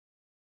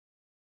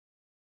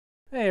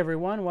Hey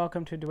everyone,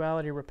 welcome to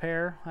Duality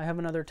Repair. I have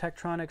another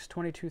Tektronix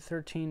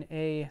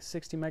 2213A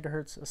 60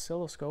 MHz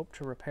oscilloscope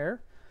to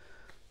repair.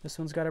 This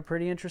one's got a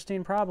pretty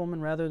interesting problem,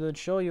 and rather than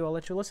show you, I'll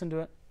let you listen to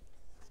it.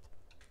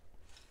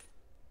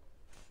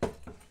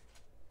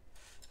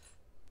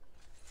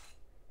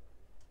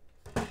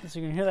 So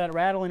you can hear that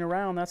rattling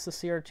around. That's the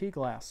CRT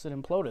glass. It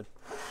imploded.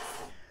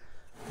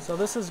 So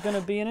this is going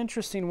to be an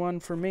interesting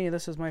one for me.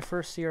 This is my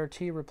first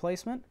CRT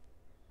replacement,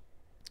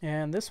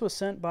 and this was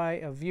sent by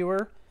a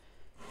viewer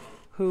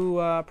who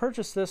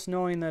purchased this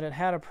knowing that it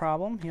had a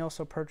problem. He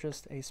also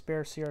purchased a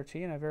spare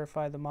CRT, and I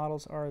verified the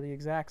models are the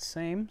exact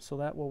same, so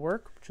that will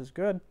work, which is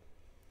good.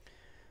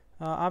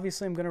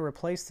 Obviously, I'm going to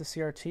replace the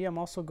CRT. I'm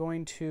also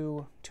going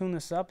to tune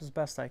this up as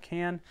best I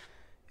can.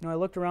 You know, I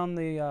looked around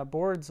the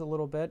boards a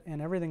little bit,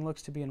 and everything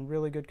looks to be in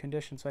really good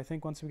condition. So I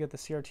think once we get the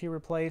CRT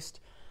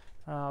replaced,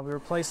 we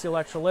replace the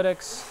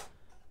electrolytics,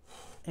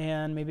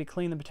 and maybe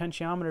clean the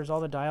potentiometers. All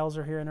the dials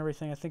are here and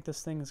everything. I think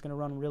this thing is going to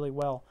run really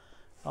well.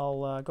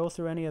 I'll go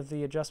through any of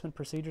the adjustment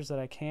procedures that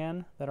I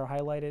can that are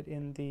highlighted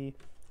in the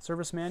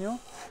service manual,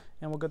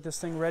 and we'll get this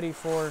thing ready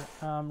for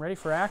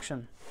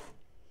action.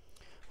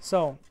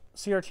 So,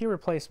 CRT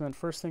replacement.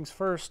 First things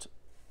first,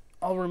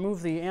 I'll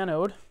remove the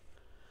anode.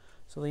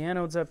 So the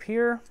anode's up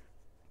here,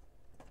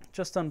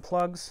 just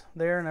unplugs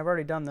there, and I've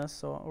already done this,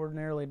 so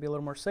ordinarily it'd be a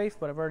little more safe,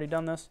 but I've already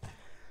done this.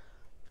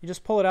 You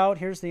just pull it out.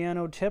 Here's the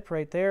anode tip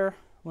right there.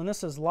 When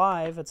this is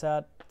live, it's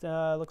at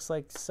looks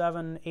like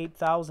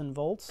 8,000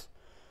 volts.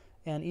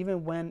 And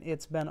even when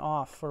it's been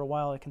off for a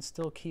while, it can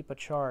still keep a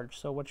charge.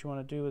 So what you want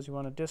to do is you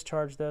want to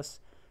discharge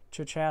this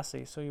to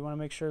chassis. So you want to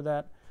make sure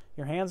that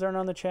your hands aren't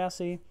on the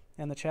chassis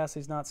and the chassis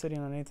is not sitting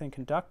on anything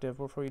conductive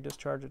before you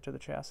discharge it to the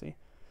chassis.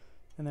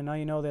 And then now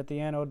you know that the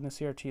anode in the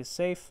CRT is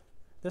safe.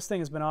 This thing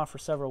has been off for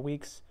several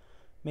weeks,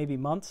 maybe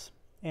months,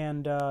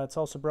 and it's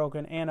also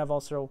broken. And I've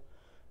also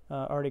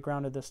already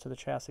grounded this to the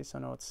chassis, so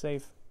I know it's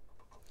safe.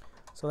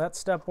 So that's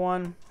step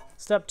one.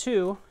 Step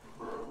two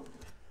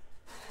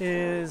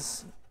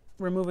is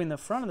removing the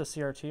front of the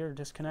CRT, or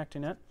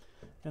disconnecting it,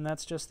 and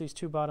that's just these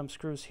two bottom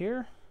screws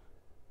here.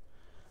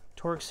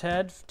 Torx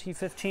head,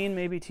 T15,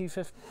 maybe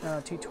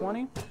T20.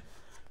 And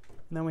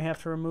then we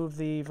have to remove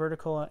the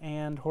vertical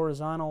and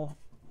horizontal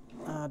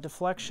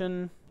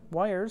deflection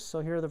wires.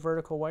 So here are the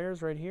vertical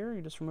wires right here.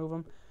 You just remove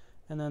them,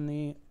 and then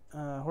the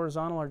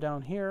horizontal are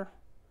down here.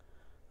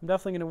 I'm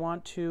definitely going to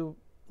want to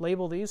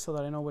label these so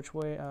that I know which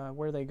way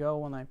where they go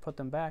when I put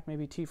them back.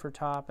 Maybe T for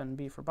top and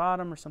B for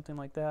bottom, or something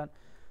like that.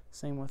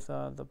 Same with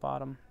the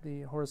bottom,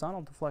 the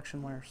horizontal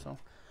deflection wire, so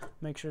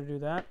make sure to do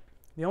that.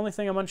 The only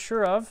thing I'm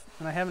unsure of,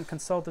 and I haven't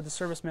consulted the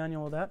service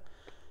manual with that,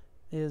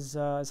 is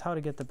how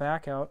to get the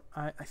back out.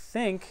 I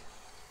think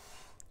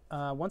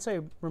once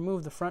I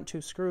remove the front two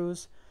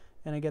screws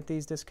and I get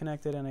these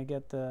disconnected and I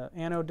get the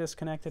anode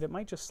disconnected, it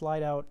might just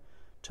slide out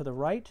to the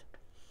right.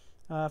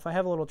 If I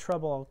have a little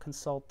trouble, I'll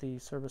consult the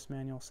service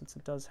manual, since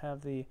it does have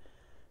the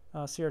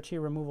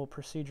CRT removal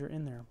procedure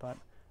in there, but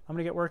I'm going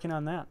to get working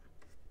on that.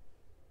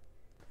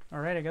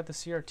 Alright, I got the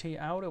CRT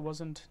out. It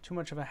wasn't too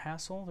much of a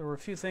hassle. There were a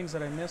few things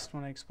that I missed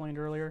when I explained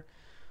earlier.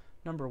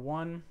 Number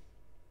one,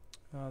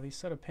 these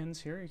set of pins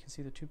here. You can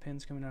see the two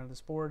pins coming out of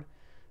this board.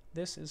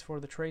 This is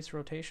for the trace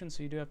rotation,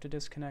 so you do have to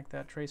disconnect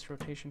that trace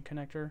rotation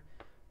connector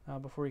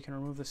before you can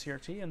remove the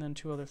CRT. And then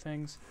two other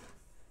things.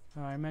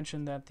 I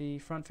mentioned that the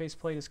front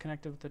faceplate is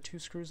connected with the two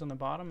screws on the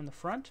bottom and the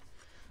front.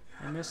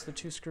 I missed the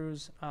two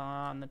screws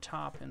on the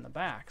top and the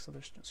back. So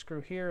there's a screw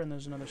here, and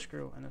there's another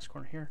screw in this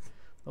corner here.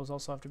 Those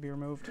also have to be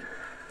removed.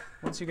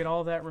 Once you get all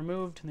of that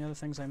removed, and the other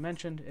things I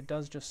mentioned, it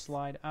does just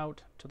slide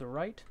out to the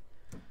right,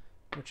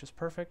 which is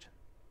perfect.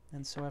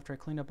 And so after I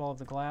clean up all of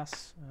the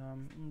glass,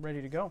 I'm ready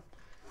to go.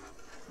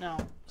 Now,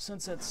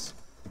 since it's,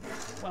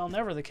 well,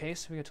 never the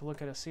case, we get to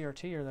look at a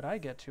CRT, or that I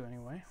get to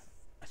anyway,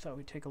 I thought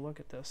we'd take a look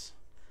at this.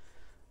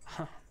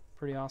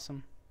 Pretty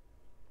awesome.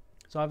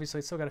 So obviously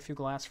it's still got a few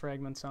glass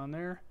fragments on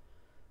there.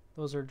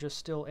 Those are just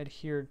still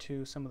adhered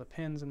to some of the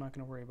pins. I'm not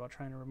going to worry about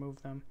trying to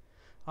remove them.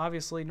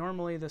 Obviously,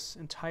 normally this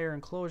entire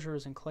enclosure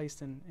is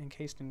encased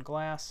in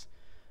glass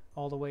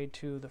all the way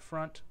to the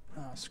front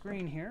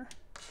screen here.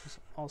 It's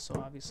also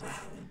obviously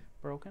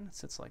broken. It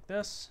sits like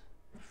this.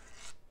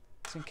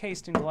 It's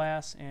encased in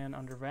glass and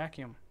under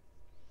vacuum.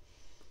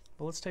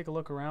 But let's take a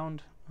look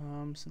around,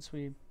 since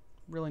we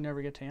really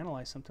never get to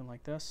analyze something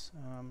like this.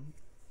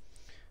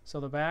 So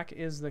the back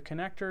is the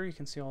connector. You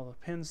can see all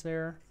the pins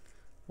there.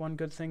 One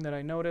good thing that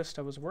I noticed,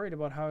 I was worried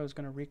about how I was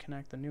going to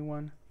reconnect the new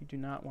one. You do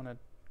not want to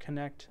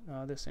connect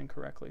this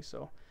incorrectly.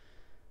 So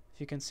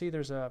if you can see,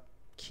 there's a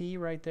key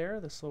right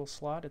there, this little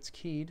slot. It's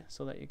keyed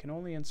so that you can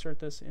only insert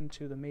this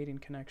into the mating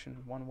connection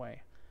one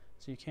way.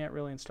 So you can't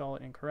really install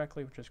it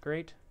incorrectly, which is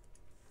great.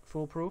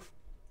 Foolproof.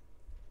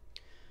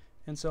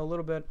 And so a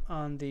little bit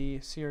on the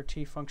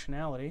CRT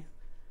functionality.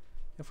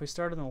 If we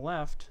start on the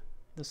left,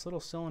 this little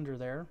cylinder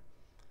there,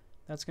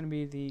 that's going to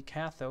be the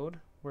cathode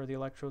where the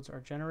electrodes are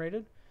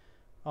generated.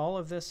 All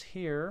of this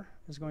here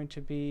is going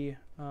to be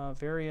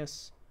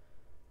various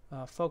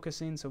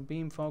focusing, so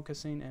beam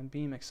focusing and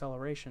beam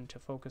acceleration to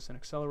focus and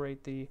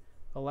accelerate the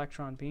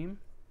electron beam.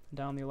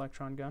 down the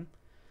electron gun.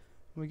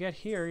 When we get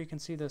here, you can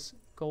see this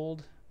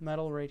gold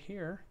metal right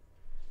here,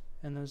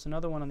 and there's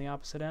another one on the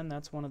opposite end.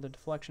 That's one of the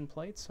deflection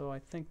plates, so I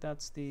think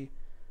that's the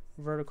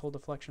vertical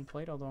deflection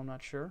plate, although I'm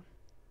not sure.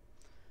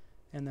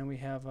 And then we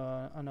have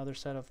another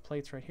set of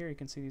plates right here. You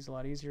can see these a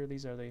lot easier.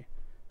 These are the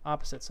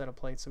opposite set of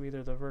plates, so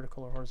either the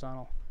vertical or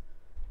horizontal.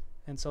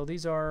 And so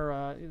these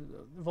are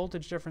the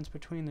voltage difference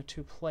between the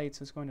two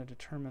plates is going to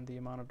determine the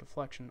amount of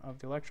deflection of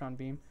the electron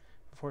beam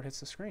before it hits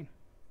the screen.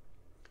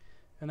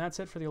 And that's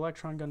it for the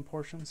electron gun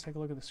portion. Let's take a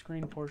look at the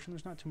screen portion.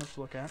 There's not too much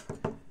to look at.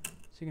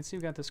 So you can see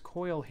we've got this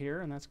coil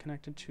here, and that's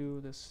connected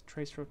to this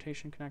trace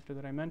rotation connector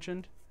that I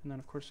mentioned. And then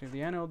of course we have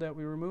the anode that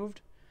we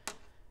removed,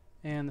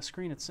 and the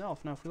screen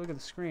itself. Now if we look at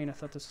the screen, I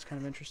thought this was kind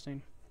of interesting.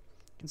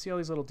 You can see all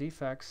these little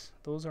defects.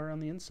 Those are on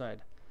the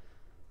inside.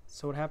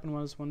 So what happened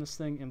was when this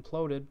thing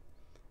imploded,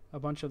 a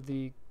bunch of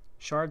the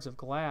shards of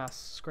glass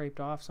scraped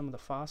off some of the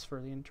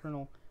phosphor, the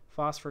internal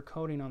phosphor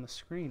coating on the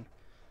screen.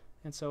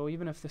 And so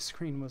even if the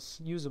screen was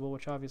usable,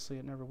 which obviously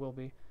it never will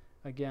be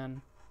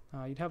again,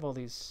 you'd have all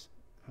these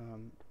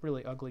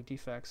really ugly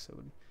defects that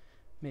would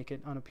make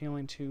it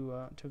unappealing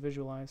to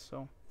visualize.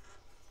 So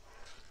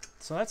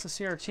that's the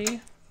CRT.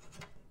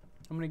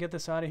 I'm going to get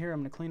this out of here. I'm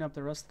going to clean up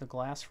the rest of the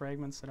glass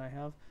fragments that I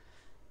have,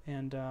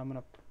 and I'm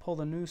going to pull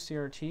the new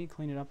CRT,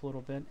 clean it up a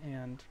little bit,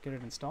 and get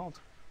it installed.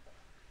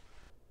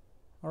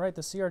 Alright,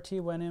 the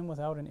CRT went in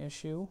without an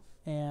issue,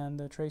 and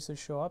the traces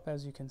show up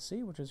as you can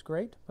see, which is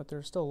great, but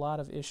there's still a lot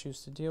of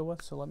issues to deal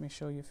with, so let me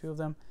show you a few of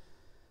them.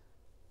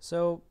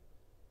 So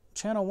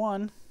channel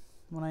 1,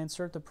 when I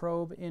insert the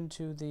probe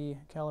into the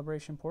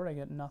calibration port, I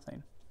get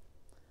nothing.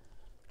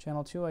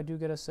 Channel 2, I do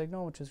get a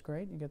signal, which is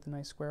great. You get the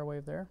nice square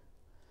wave there.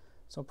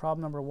 So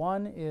problem number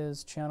 1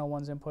 is channel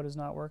 1's input is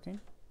not working.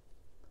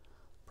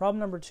 Problem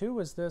number 2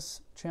 is this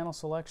channel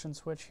selection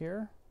switch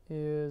here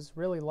is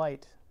really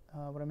light.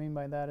 What I mean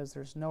by that is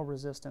there's no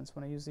resistance.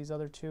 When I use these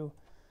other two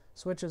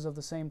switches of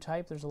the same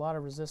type, there's a lot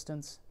of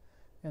resistance,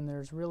 and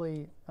there's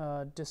really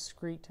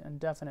discrete and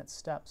definite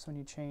steps when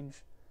you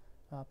change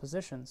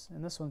positions.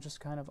 And this one's just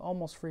kind of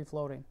almost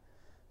free-floating.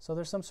 So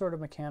there's some sort of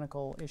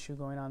mechanical issue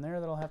going on there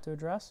that I'll have to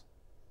address.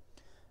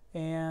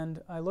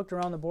 And I looked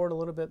around the board a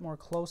little bit more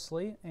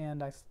closely,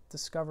 and I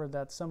discovered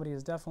that somebody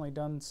has definitely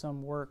done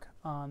some work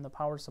on the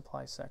power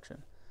supply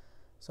section.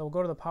 So we'll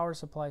go to the power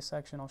supply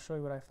section. I'll show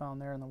you what I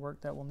found there and the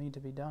work that will need to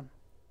be done.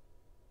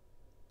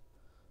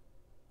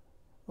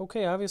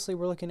 Okay, obviously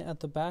we're looking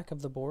at the back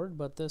of the board,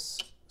 but this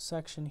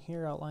section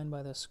here outlined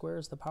by this square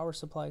is the power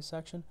supply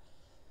section.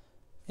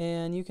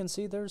 And you can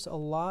see there's a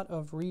lot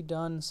of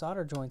redone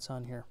solder joints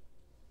on here.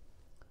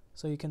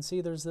 So you can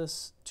see there's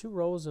this 2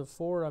 rows of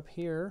 4 up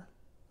here.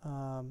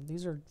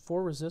 These are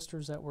 4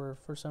 resistors that were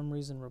for some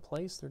reason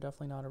replaced. They're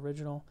definitely not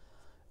original.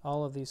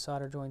 All of these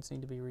solder joints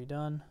need to be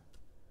redone.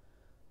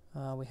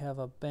 We have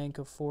a bank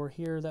of 4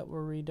 here that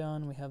were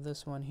redone. We have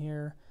this one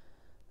here.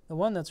 The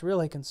one that's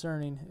really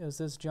concerning is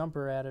this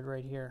jumper added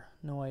right here.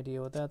 No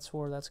idea what that's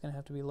for. That's going to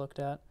have to be looked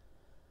at.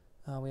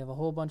 We have a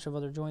whole bunch of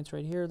other joints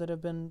right here that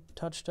have been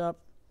touched up.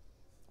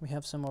 We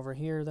have some over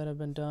here that have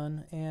been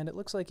done. And it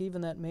looks like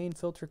even that main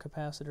filter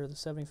capacitor, the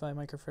 75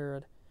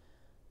 microfarad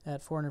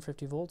at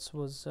 450 volts,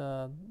 was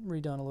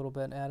redone a little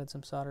bit, added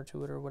some solder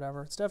to it or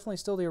whatever. It's definitely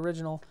still the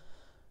original,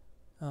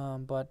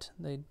 but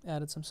they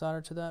added some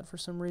solder to that for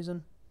some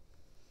reason.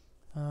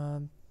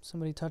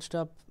 Somebody touched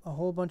up a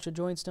whole bunch of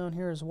joints down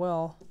here as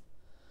well.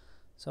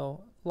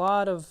 So a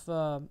lot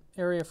of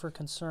area for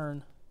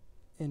concern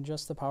in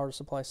just the power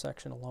supply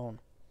section alone.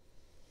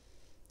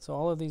 So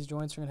all of these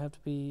joints are going to have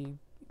to be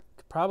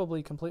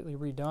probably completely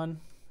redone.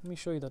 Let me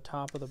show you the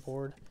top of the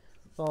board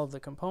with all of the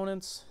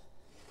components.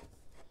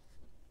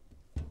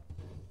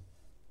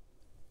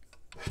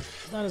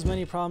 Not as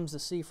many problems to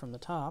see from the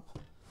top.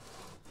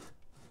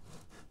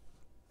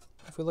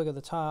 If we look at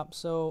the top,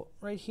 so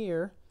right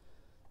here,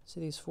 see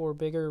these 4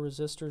 bigger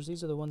resistors.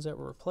 These are the ones that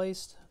were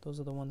replaced. Those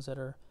are the ones that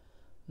are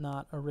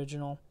not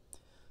original.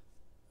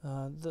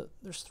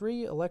 There's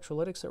 3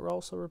 electrolytics that were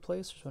also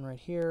replaced. There's one right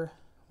here,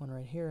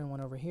 and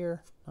one over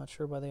here. Not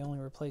sure why they only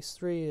replaced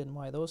 3 and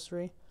why those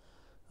 3.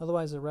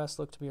 Otherwise, the rest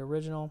look to be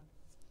original.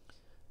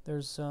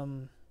 There's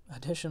some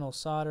additional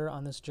solder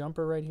on this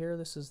jumper right here.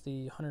 This is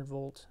the 100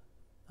 volt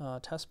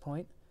test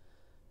point,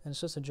 and it's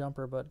just a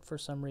jumper, but for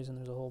some reason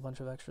there's a whole bunch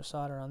of extra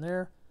solder on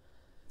there,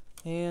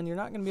 and you're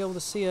not going to be able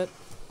to see it.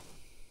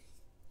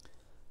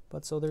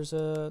 But so there's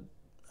a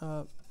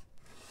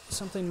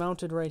something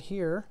mounted right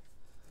here,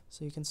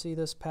 so you can see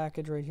this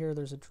package right here.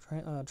 There's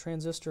a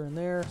transistor in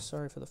there.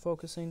 Sorry for the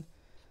focusing.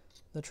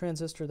 The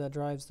transistor that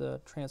drives the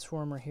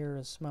transformer here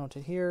is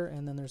mounted here,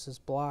 and then there's this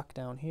block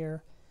down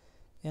here,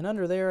 and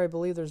under there I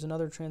believe there's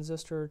another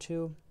transistor or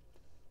 2,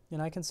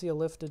 and I can see a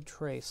lifted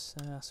trace.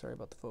 Sorry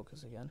about the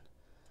focus again.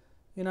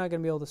 You're not going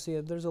to be able to see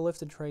it. There's a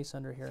lifted trace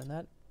under here, and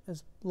that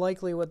is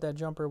likely what that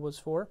jumper was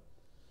for.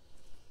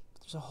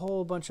 There's a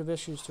whole bunch of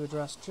issues to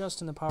address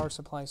just in the power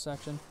supply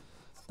section.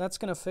 That's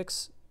going to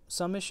fix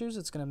some issues.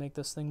 It's going to make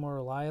this thing more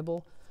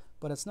reliable,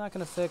 but it's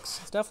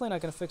definitely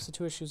not going to fix the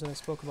 2 issues that I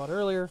spoke about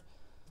earlier.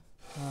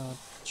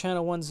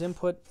 Channel 1's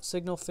input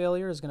signal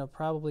failure is going to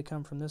probably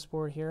come from this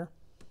board here.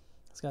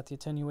 It's got the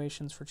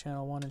attenuations for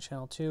channel 1 and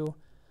channel 2.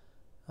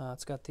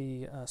 It's got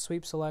the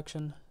sweep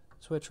selection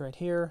switch right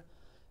here,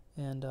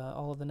 and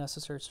all of the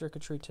necessary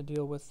circuitry to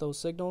deal with those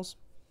signals.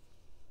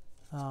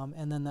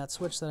 And then that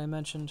switch that I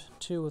mentioned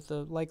too with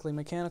the likely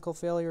mechanical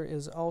failure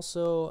is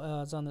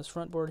also it's on this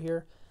front board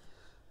here.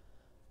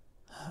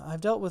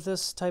 I've dealt with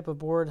this type of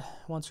board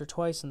once or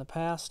twice in the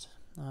past.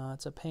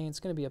 It's a pain. It's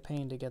going to be a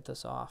pain to get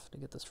this off, to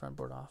get this front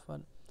board off,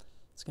 but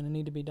it's going to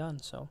need to be done.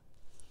 So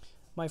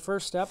my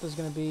first step is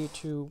going to be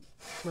to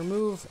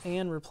remove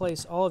and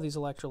replace all of these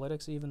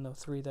electrolytics, even the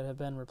 3 that have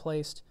been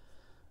replaced.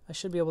 I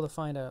should be able to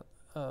find a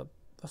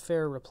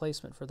fair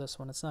replacement for this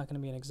one. It's not going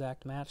to be an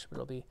exact match, but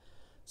it'll be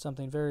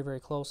something very, very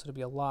close. It'll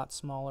be a lot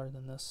smaller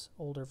than this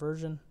older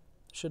version.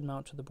 Should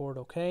mount to the board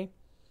okay.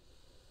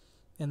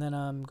 And then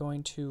I'm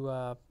going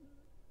to,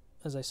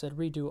 as I said,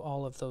 redo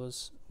all of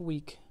those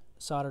weak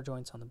solder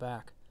joints on the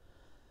back.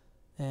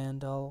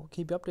 And I'll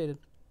keep you updated.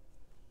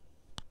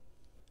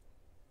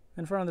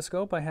 In front of the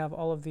scope, I have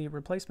all of the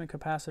replacement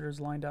capacitors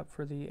lined up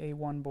for the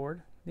A1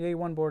 board. The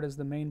A1 board is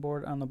the main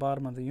board on the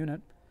bottom of the unit.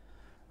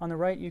 On the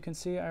right, you can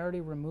see I already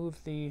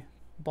removed the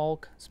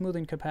bulk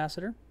smoothing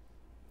capacitor.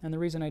 And the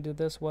reason I did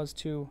this was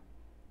to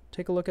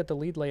take a look at the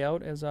lead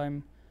layout, as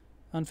I'm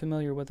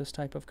unfamiliar with this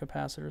type of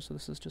capacitor, so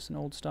this is just an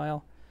old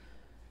style.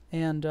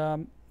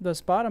 And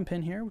this bottom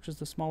pin here, which is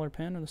the smaller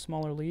pin or the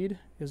smaller lead,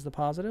 is the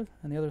positive,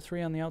 and the other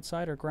 3 on the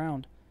outside are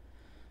ground.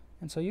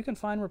 And so you can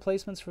find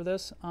replacements for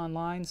this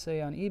online,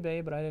 say on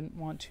eBay, but I didn't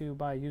want to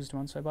buy a used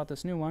one, so I bought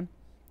this new one.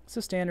 It's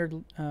a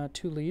standard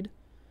 2 lead,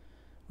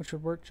 which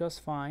would work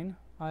just fine.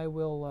 I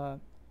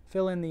will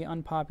fill in the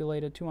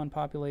two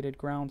unpopulated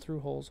ground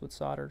through holes with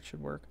solder. It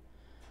should work.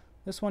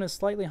 This one is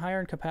slightly higher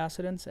in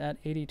capacitance at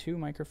 82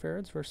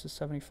 microfarads versus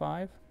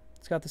 75.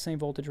 It's got the same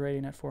voltage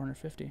rating at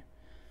 450.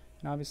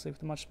 And obviously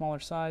with a much smaller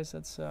size,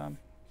 that's a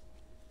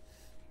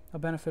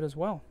benefit as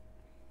well.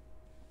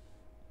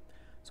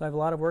 So I have a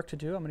lot of work to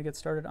do. I'm going to get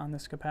started on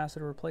this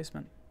capacitor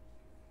replacement.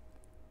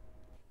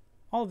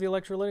 All of the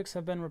electrolytics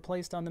have been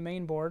replaced on the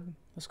main board.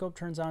 The scope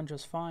turns on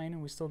just fine,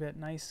 and we still get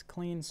nice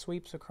clean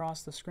sweeps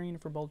across the screen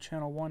for both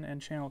channel 1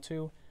 and channel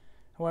 2.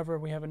 However,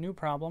 we have a new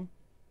problem.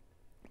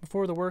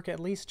 Before the work, at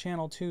least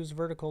channel 2's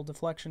vertical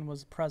deflection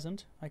was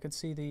present. I could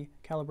see the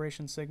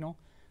calibration signal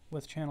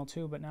with channel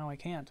 2, but now I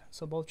can't.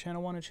 So both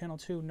channel 1 and channel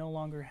 2 no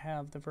longer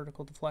have the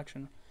vertical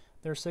deflection.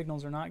 Their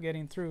signals are not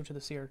getting through to the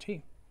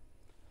CRT.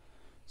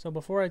 So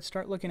before I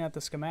start looking at the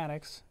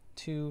schematics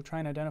to try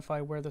and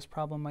identify where this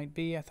problem might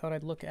be, I thought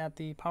I'd look at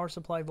the power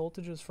supply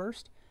voltages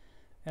first,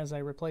 as I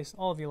replaced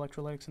all of the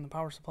electrolytics in the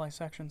power supply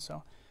section.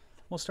 So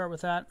we'll start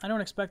with that. I don't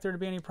expect there to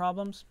be any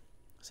problems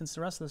since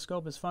the rest of the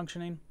scope is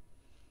functioning,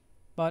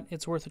 but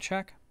it's worth a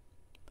check.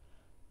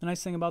 The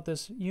nice thing about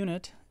this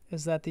unit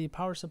is that the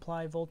power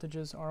supply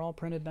voltages are all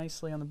printed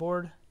nicely on the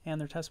board,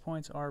 and their test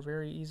points are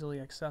very easily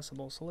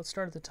accessible. So let's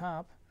start at the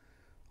top.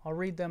 I'll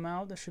read them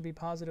out. This should be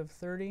positive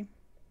 30,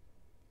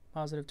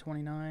 positive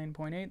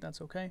 29.8,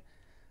 that's okay.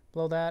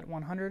 Below that,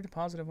 100,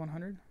 positive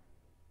 100,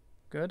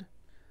 good.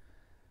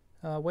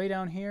 Way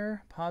down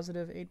here,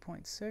 positive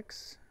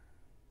 8.6,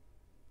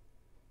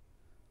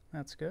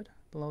 that's good.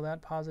 Below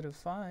that, positive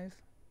 5,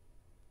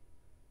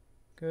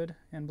 good.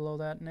 And below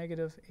that,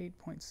 negative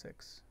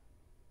 8.6,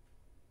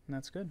 and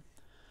that's good.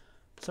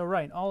 So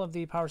right, all of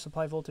the power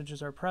supply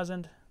voltages are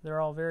present. They're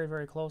all very,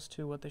 very close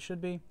to what they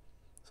should be,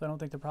 so I don't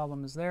think the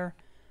problem is there.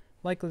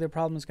 Likely the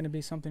problem is going to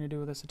be something to do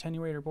with this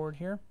attenuator board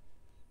here,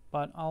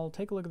 but I'll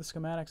take a look at the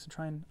schematics to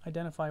try and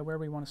identify where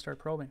we want to start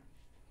probing.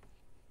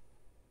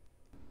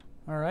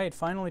 Alright,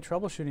 finally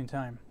troubleshooting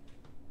time.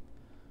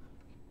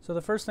 So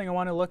the first thing I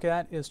want to look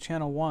at is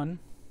channel 1.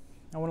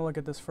 I want to look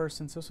at this first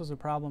since this was a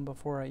problem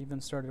before I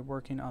even started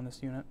working on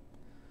this unit.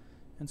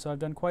 And so I've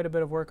done quite a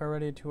bit of work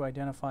already to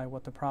identify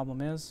what the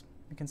problem is.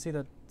 You can see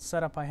the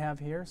setup I have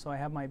here. So I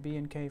have my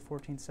B&K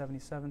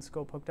 1477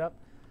 scope hooked up.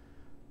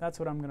 That's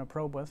what I'm going to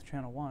probe with,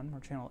 channel 1, or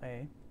channel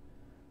A.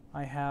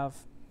 I have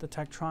the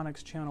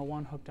Tektronix channel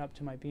 1 hooked up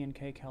to my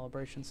B&K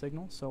calibration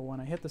signal. So when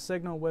I hit the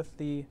signal with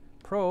the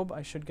probe,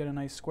 I should get a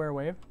nice square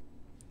wave.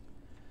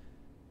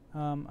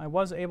 I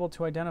was able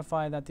to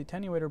identify that the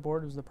attenuator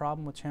board was the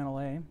problem with channel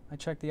A. I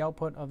checked the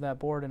output of that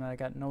board and I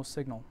got no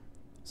signal.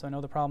 So I know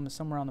the problem is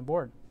somewhere on the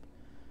board.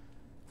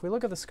 If we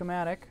look at the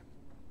schematic,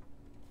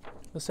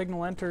 the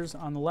signal enters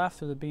on the left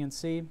through the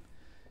B&C.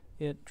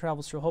 It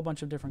travels through a whole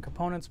bunch of different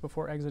components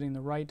before exiting the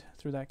right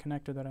through that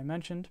connector that I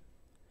mentioned.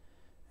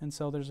 And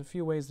so there's a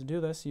few ways to do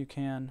this. You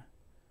can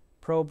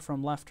probe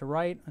from left to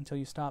right until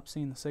you stop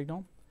seeing the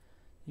signal.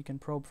 You can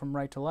probe from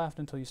right to left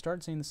until you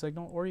start seeing the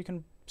signal, or you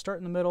can start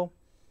in the middle,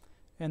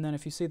 and then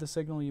if you see the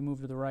signal, you move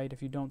to the right.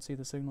 If you don't see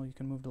the signal, you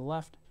can move to the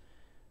left.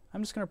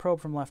 I'm just going to probe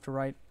from left to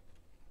right.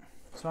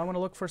 So I want to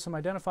look for some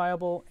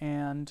identifiable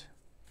and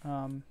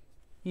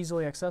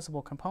easily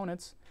accessible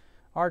components.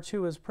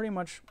 R2 is pretty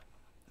much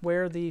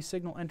where the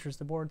signal enters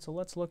the board, so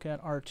let's look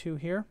at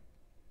R2 here.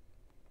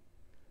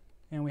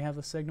 And we have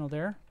the signal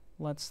there.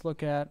 Let's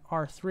look at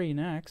R3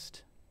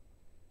 next.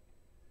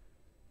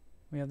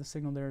 We have the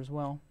signal there as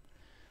well.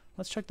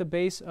 Let's check the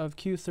base of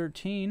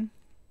Q13.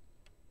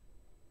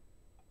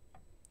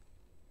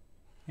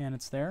 And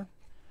it's there.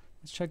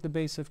 Let's check the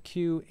base of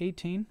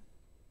Q18.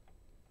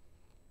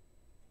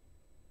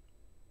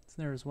 It's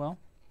there as well.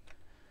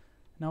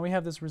 Now we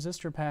have this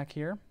resistor pack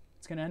here.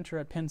 It's going to enter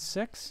at pin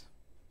 6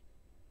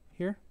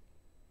 here.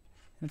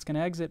 And it's going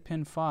to exit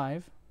pin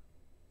 5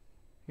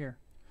 here.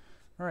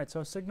 Alright,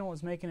 so signal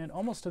is making it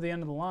almost to the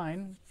end of the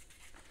line.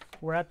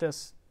 We're at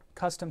this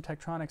custom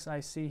Tektronix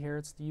IC here.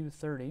 It's the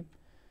U30.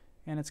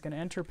 And it's going to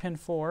enter pin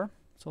 4.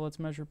 So let's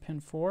measure pin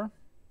 4.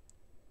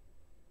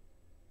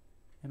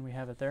 And we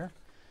have it there.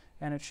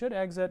 And it should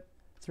exit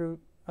through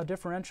a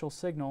differential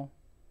signal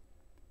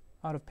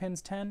out of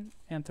pins 10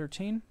 and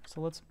 13.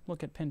 So let's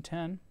look at pin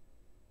 10.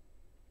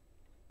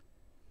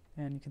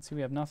 And you can see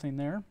we have nothing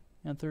there.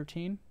 And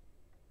 13,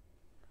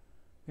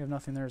 we have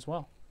nothing there as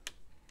well.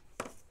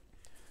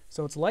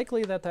 So it's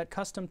likely that that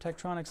custom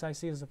Tektronix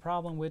IC is the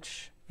problem,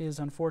 which is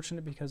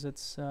unfortunate because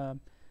it's, of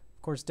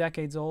course,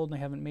 decades old and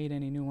they haven't made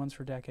any new ones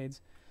for decades.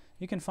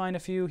 You can find a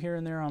few here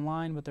and there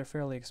online, but they're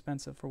fairly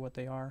expensive for what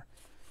they are.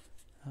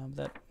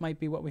 That might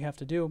be what we have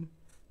to do.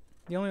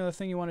 The only other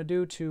thing you want to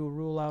do to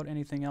rule out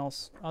anything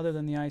else other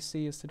than the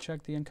IC is to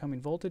check the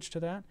incoming voltage to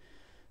that.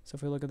 So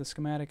if we look at the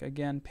schematic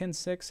again, pin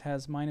 6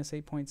 has minus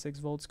 8.6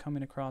 volts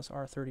coming across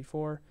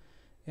R34,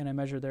 and I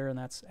measured there and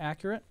that's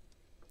accurate.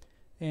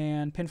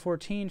 And pin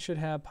 14 should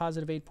have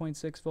positive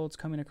 8.6 volts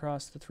coming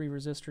across the 2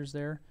 resistors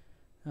there,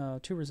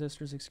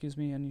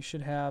 and you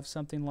should have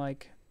something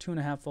like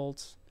 2.5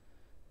 volts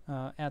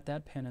at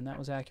that pin, and that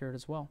was accurate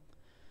as well.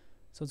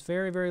 So it's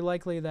very, very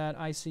likely that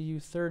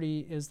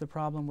ICU30 is the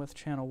problem with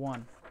channel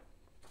 1.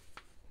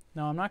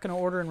 Now I'm not going to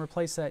order and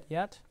replace that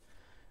yet.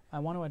 I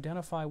want to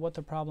identify what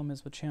the problem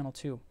is with channel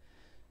 2.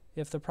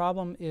 If the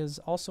problem is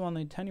also on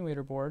the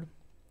attenuator board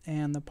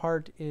and the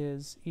part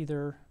is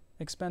either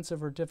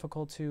expensive or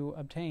difficult to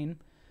obtain,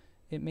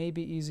 it may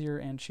be easier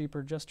and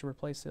cheaper just to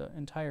replace the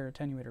entire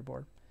attenuator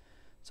board.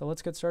 So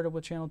let's get started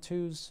with channel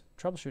 2's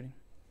troubleshooting.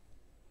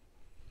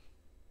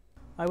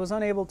 I was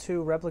unable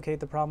to replicate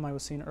the problem I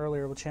was seeing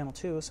earlier with channel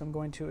 2, so I'm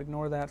going to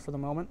ignore that for the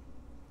moment.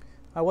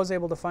 I was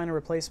able to find a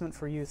replacement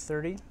for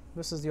U30.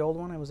 This is the old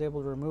one. I was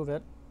able to remove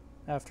it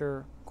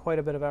after quite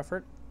a bit of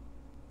effort.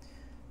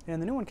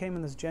 And the new one came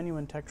in this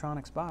genuine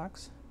Tektronix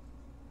box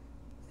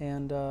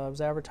and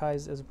was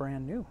advertised as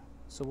brand new.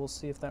 So we'll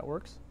see if that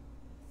works.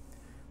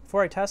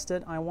 Before I test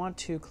it, I want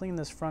to clean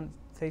this front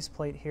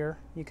faceplate here.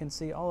 You can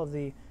see all of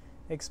the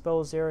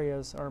exposed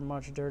areas are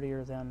much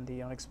dirtier than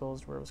the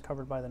unexposed where it was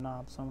covered by the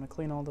knob. So I'm going to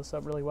clean all this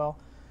up really well.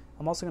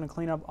 I'm also going to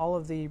clean up all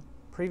of the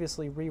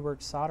previously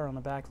reworked solder on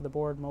the back of the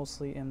board,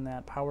 mostly in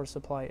that power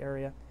supply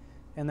area,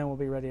 and then we'll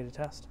be ready to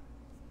test.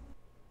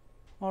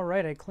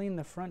 Alright, I cleaned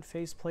the front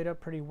faceplate up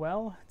pretty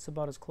well. It's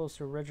about as close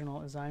to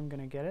original as I'm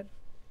going to get it.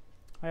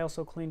 I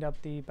also cleaned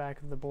up the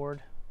back of the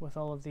board with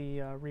all of the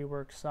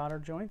reworked solder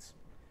joints.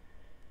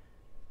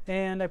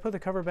 And I put the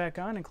cover back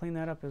on and cleaned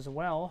that up as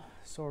well,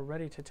 so we're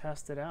ready to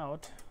test it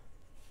out.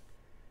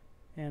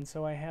 And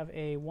so I have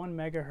a 1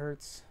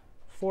 megahertz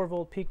 4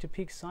 volt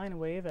peak-to-peak sine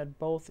wave at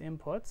both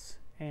inputs,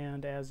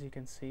 and as you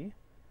can see,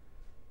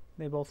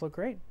 they both look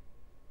great.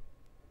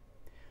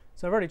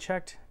 So I've already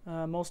checked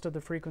most of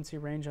the frequency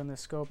range on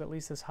this scope, at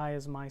least as high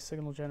as my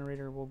signal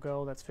generator will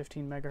go. That's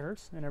 15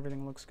 megahertz, and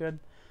everything looks good.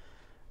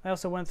 I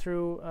also went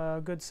through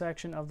a good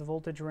section of the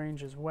voltage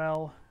range as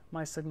well.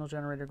 My signal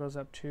generator goes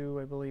up to,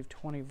 I believe,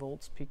 20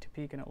 volts peak to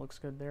peak, and it looks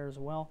good there as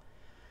well.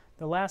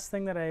 The last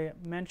thing that I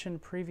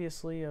mentioned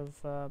previously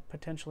of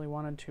potentially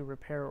wanted to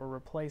repair or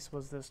replace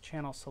was this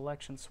channel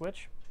selection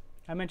switch.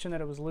 I mentioned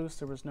that it was loose,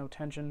 there was no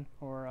tension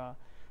or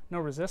no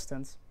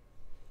resistance,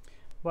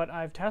 but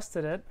I've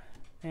tested it,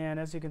 and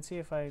as you can see,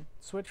 if I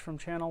switch from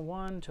channel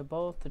 1 to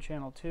both to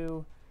channel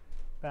 2,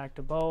 back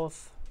to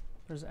both,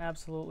 there's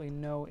absolutely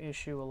no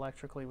issue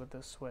electrically with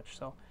this switch.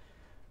 So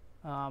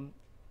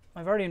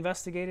I've already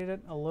investigated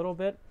it a little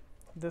bit.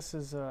 This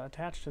is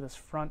attached to this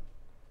front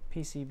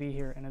PCB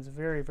here, and it's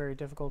very, very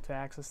difficult to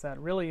access that.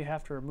 Really, you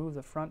have to remove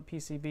the front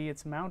PCB.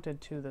 It's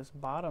mounted to this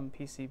bottom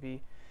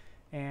PCB,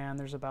 and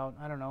there's about,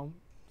 I don't know,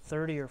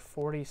 30 or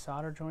 40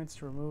 solder joints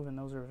to remove, and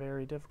those are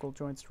very difficult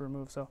joints to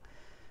remove. So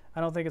I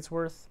don't think it's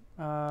worth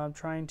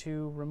trying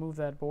to remove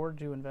that board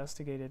to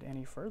investigate it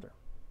any further.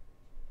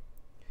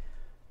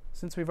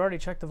 Since we've already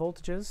checked the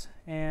voltages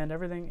and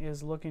everything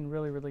is looking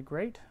really, really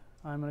great,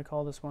 I'm going to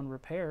call this one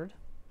repaired,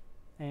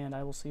 and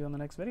I will see you on the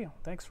next video.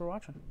 Thanks for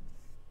watching.